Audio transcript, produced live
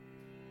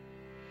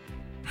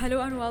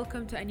Hello and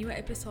welcome to a new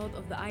episode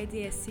of the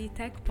IDSC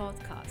Tech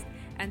Podcast.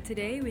 And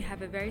today we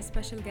have a very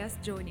special guest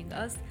joining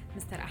us,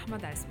 Mr.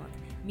 Ahmed Esmat,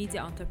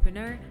 media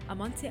entrepreneur, a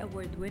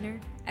multi-award winner,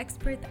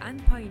 expert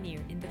and pioneer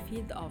in the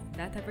field of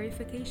data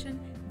verification,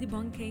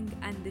 debunking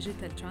and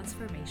digital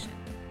transformation.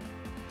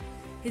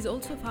 He's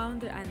also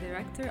founder and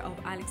director of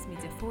Alex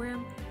Media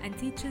Forum and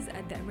teaches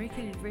at the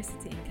American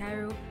University in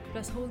Cairo,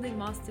 plus holding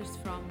masters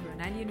from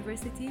Brunel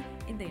University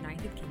in the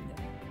United Kingdom.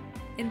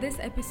 In this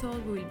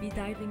episode, we will be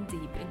diving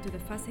deep into the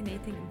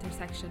fascinating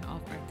intersection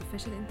of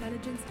artificial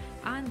intelligence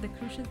and the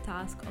crucial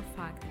task of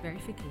fact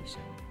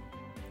verification.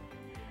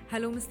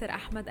 Hello, Mr.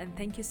 Ahmed, and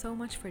thank you so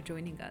much for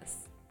joining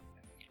us.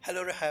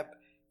 Hello, Rahab.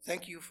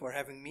 Thank you for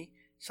having me.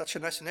 Such a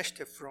nice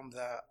initiative from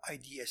the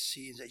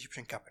IDSC, the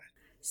Egyptian cabinet.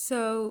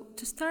 So,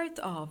 to start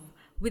off,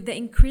 with the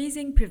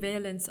increasing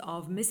prevalence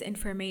of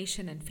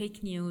misinformation and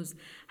fake news,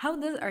 how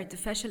does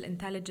artificial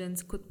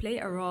intelligence could play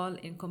a role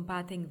in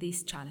combating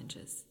these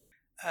challenges?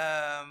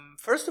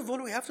 First of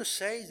all, we have to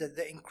say that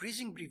the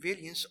increasing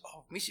prevalence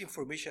of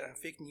misinformation and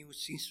fake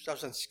news since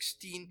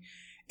 2016,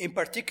 in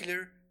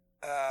particular,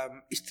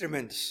 is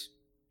tremendous.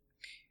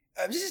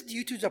 This is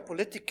due to the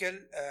political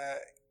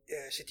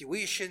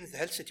situation, the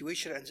health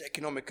situation, and the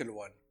economical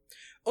one.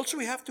 Also,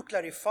 we have to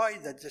clarify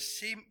that the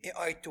same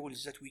AI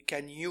tools that we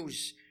can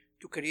use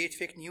to create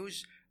fake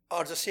news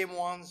are the same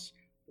ones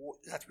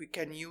that we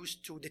can use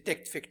to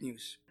detect fake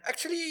news.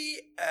 Actually,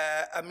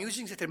 I'm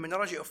using the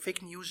terminology of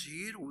fake news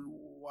here,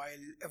 while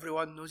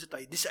everyone knows that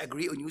I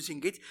disagree on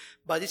using it,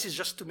 but this is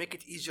just to make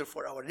it easier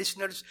for our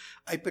listeners.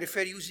 I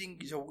prefer using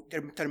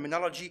the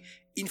terminology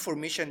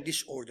information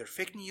disorder.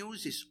 Fake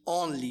news is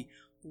only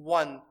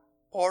one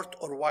part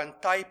or one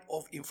type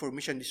of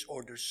information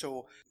disorder.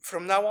 So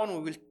from now on,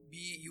 we will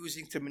be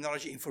using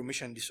terminology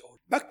information disorder.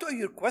 Back to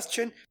your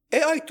question,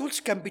 AI tools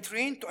can be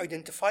trained to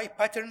identify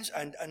patterns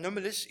and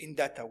anomalies in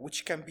data,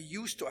 which can be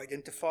used to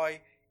identify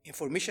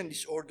information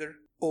disorder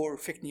or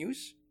fake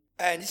news.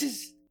 And this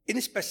is, in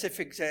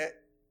specific, the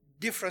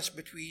difference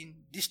between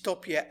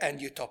dystopia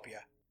and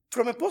utopia.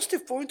 From a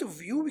positive point of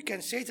view, we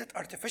can say that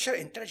artificial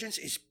intelligence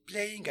is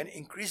playing an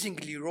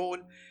increasingly role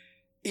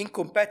in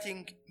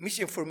combating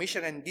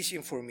misinformation and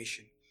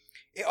disinformation.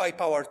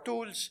 AI-powered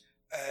tools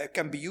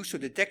can be used to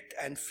detect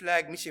and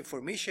flag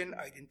misinformation,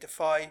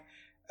 identify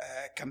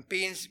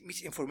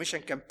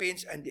misinformation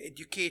campaigns, and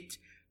educate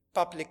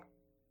public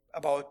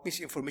about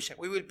misinformation.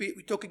 We will be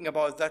talking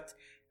about that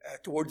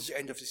towards the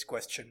end of this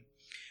question.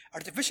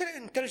 Artificial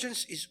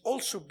intelligence is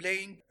also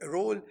playing a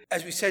role,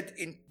 as we said,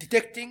 in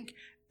detecting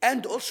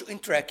and also in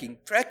tracking.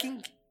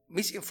 Tracking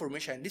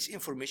misinformation and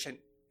disinformation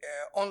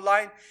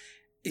online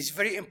is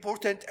very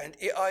important, and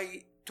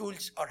AI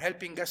tools are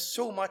helping us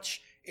so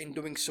much in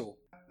doing so.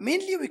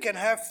 Mainly, we can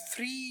have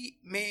three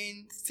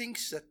main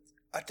things that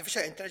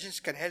artificial intelligence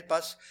can help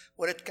us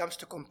when it comes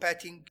to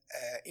combating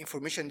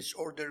information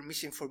disorder,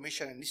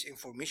 misinformation, and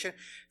disinformation.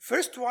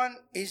 First one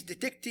is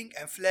detecting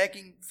and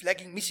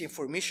flagging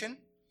misinformation.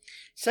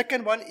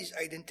 Second one is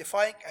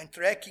identifying and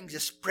tracking the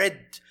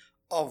spread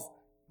of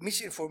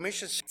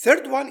misinformation.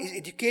 Third one is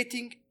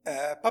educating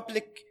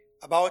public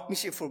about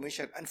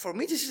misinformation. And for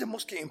me, this is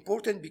mostly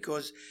important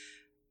because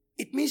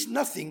it means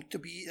nothing to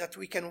be that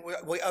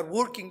we are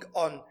working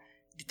on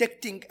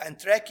detecting and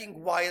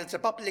tracking while the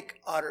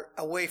public are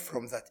away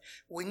from that.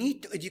 We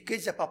need to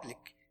educate the public.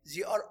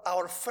 They are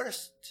our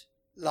first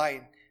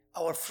line,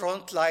 our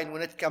front line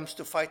when it comes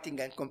to fighting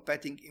and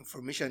combating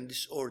information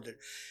disorder.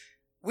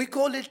 We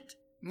call it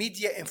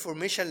media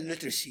information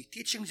literacy,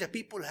 teaching the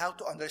people how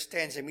to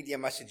understand the media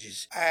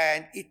messages.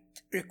 And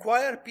it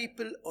requires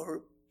people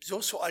or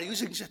those who are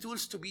using the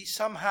tools to be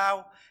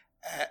somehow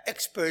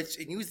experts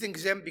in using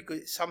them,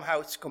 because somehow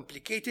it's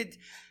complicated.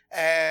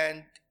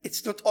 And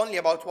it's not only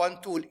about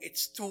one tool,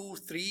 it's 2,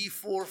 3,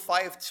 4,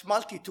 5, it's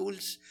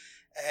multi-tools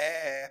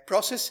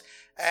process.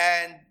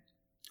 And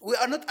we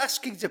are not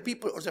asking the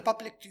people or the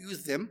public to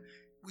use them.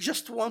 We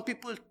just want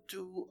people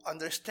to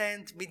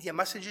understand media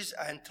messages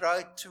and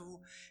try to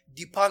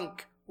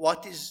debunk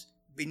what is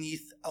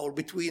beneath or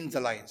between the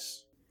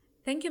lines.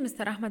 Thank you,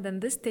 Mr. Ahmed. And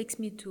this takes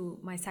me to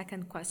my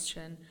second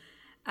question.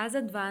 As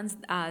advanced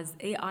as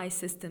AI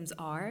systems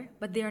are,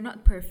 but they are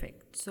not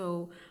perfect.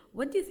 So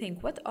what do you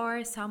think? What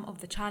are some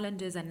of the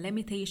challenges and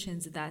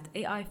limitations that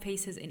AI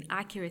faces in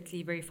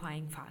accurately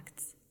verifying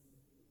facts?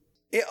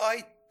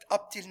 AI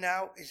up till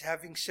now is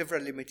having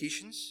several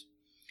limitations.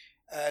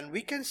 And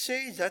we can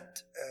say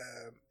that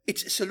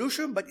it's a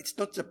solution, but it's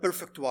not the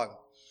perfect one.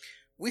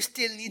 We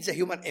still need the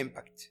human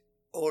impact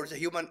or the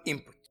human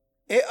input.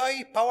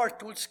 AI-powered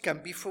tools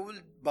can be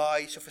fooled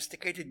by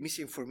sophisticated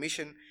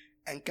misinformation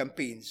and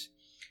campaigns.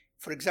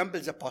 For example,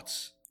 the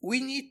bots.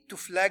 We need to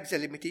flag the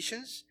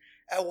limitations,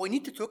 and we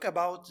need to talk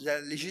about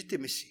the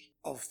legitimacy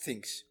of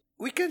things.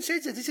 We can say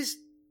that this is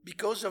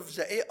because of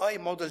the AI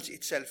models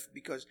itself,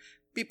 because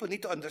people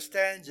need to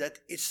understand that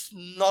it's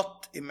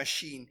not a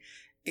machine.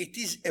 It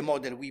is a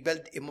model. We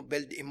build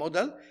a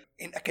model.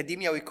 In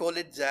academia, we call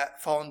it the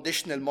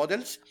foundational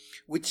models,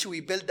 which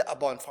we build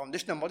upon.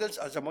 Foundational models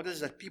are the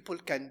models that people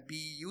can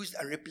be used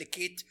and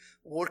replicate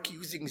work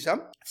using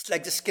them. It's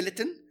like the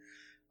skeleton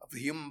of the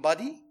human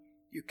body.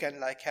 You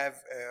can have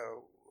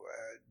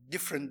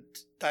different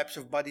types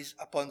of bodies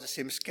upon the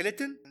same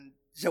skeleton. And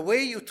the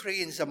way you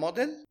train the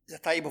model, the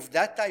type of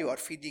data you are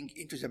feeding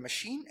into the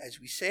machine, as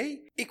we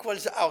say,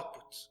 equals the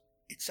output.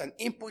 It's an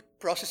input,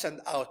 process,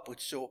 and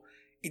output. So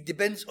it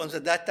depends on the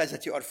data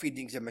that you are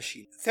feeding the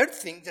machine. Third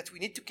thing, that we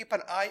need to keep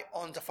an eye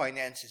on the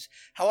finances.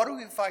 How are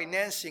we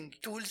financing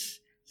tools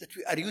that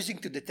we are using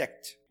to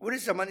detect? Where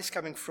is the money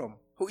coming from?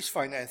 Who is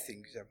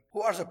financing them?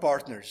 Who are the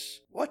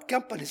partners? What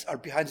companies are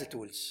behind the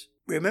tools?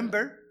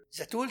 Remember,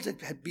 the tools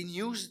that have been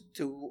used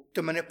to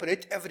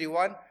manipulate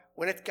everyone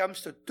when it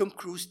comes to Tom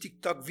Cruise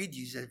TikTok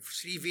videos, the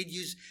 3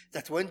 videos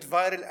that went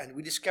viral, and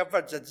we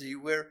discovered that they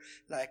were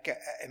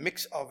a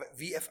mix of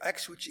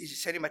VFX, which is a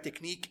cinema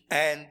technique,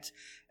 and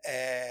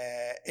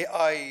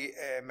AI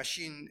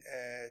machine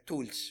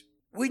tools.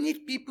 We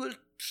need people to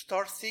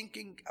start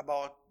thinking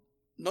about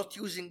not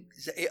using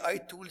the AI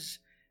tools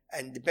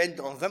and depend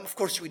on them. Of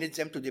course, we need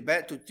them to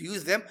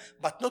use them,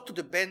 but not to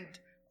depend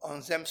on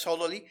them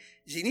solely.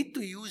 They need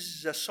to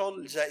use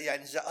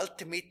the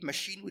ultimate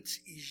machine,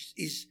 which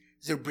is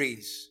their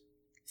brains.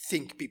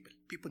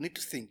 People need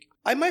to think.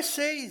 I must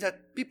say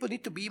that people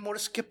need to be more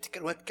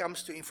skeptical when it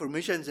comes to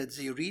information that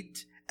they read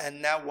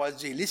and now what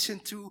they listen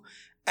to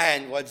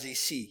and what they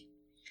see.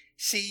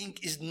 Seeing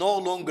is no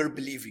longer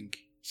believing.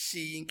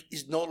 Seeing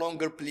is no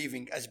longer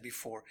believing as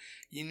before.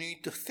 You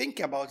need to think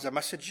about the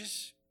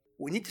messages.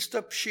 We need to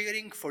stop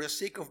sharing for the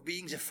sake of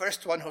being the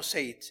first one who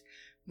say it.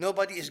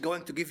 Nobody is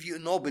going to give you a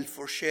Nobel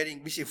for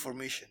sharing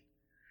misinformation.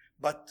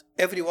 But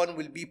everyone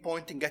will be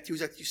pointing at you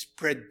that you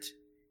spread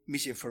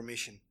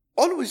misinformation.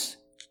 Always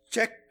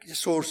check the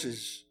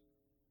sources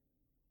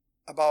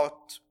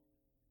about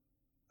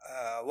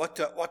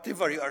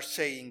whatever you are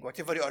saying,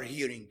 whatever you are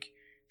hearing.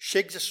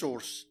 Check the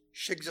source.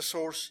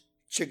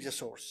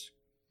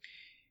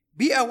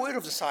 Be aware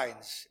of the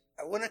signs.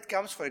 When it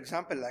comes, for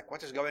example,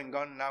 what is going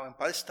on now in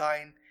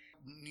Palestine,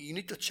 you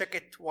need to check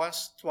it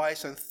once,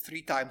 twice, and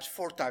 3 times,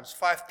 4 times,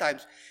 5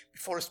 times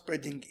before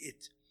spreading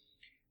it.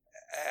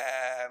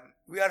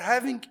 We are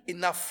having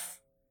enough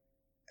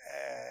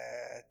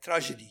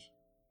tragedy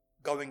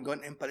going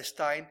on in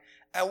Palestine,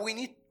 and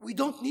we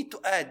don't need to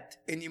add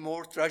any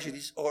more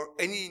tragedies or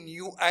any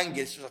new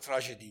angles to the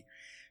tragedy.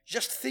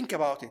 Just think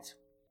about it.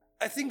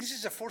 I think this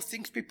is the 4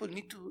 things people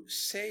need to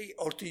say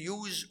or to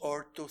use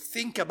or to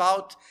think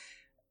about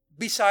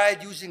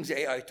beside using the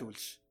AI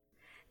tools.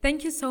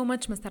 Thank you so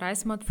much, Mr.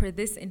 Esmat, for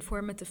this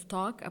informative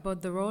talk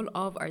about the role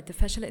of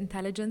artificial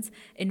intelligence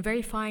in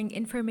verifying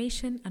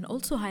information and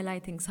also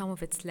highlighting some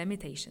of its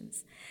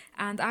limitations.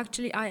 And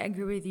actually, I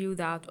agree with you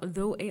that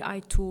although AI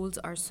tools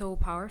are so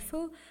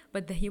powerful,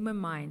 but the human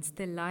mind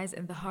still lies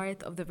in the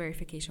heart of the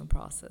verification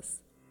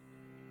process.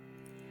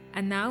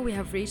 And now we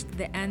have reached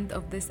the end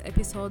of this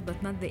episode, but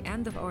not the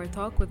end of our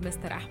talk with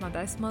Mr. Ahmed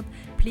Esmat.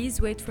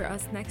 Please wait for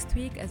us next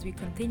week as we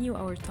continue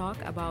our talk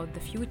about the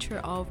future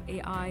of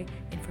AI,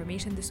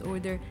 information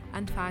disorder,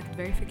 and fact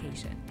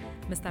verification.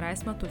 Mr.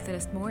 Esmat will tell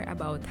us more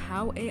about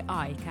how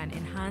AI can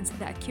enhance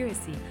the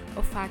accuracy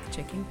of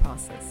fact-checking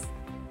process.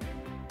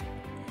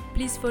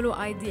 Please follow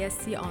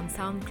IDSC on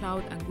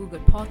SoundCloud and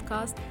Google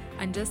Podcast,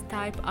 and just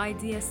type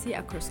IDSC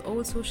across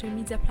all social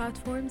media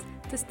platforms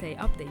to stay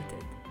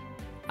updated.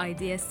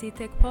 IDSC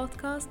Tech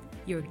Podcast,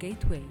 your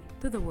gateway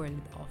to the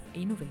world of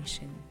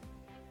innovation.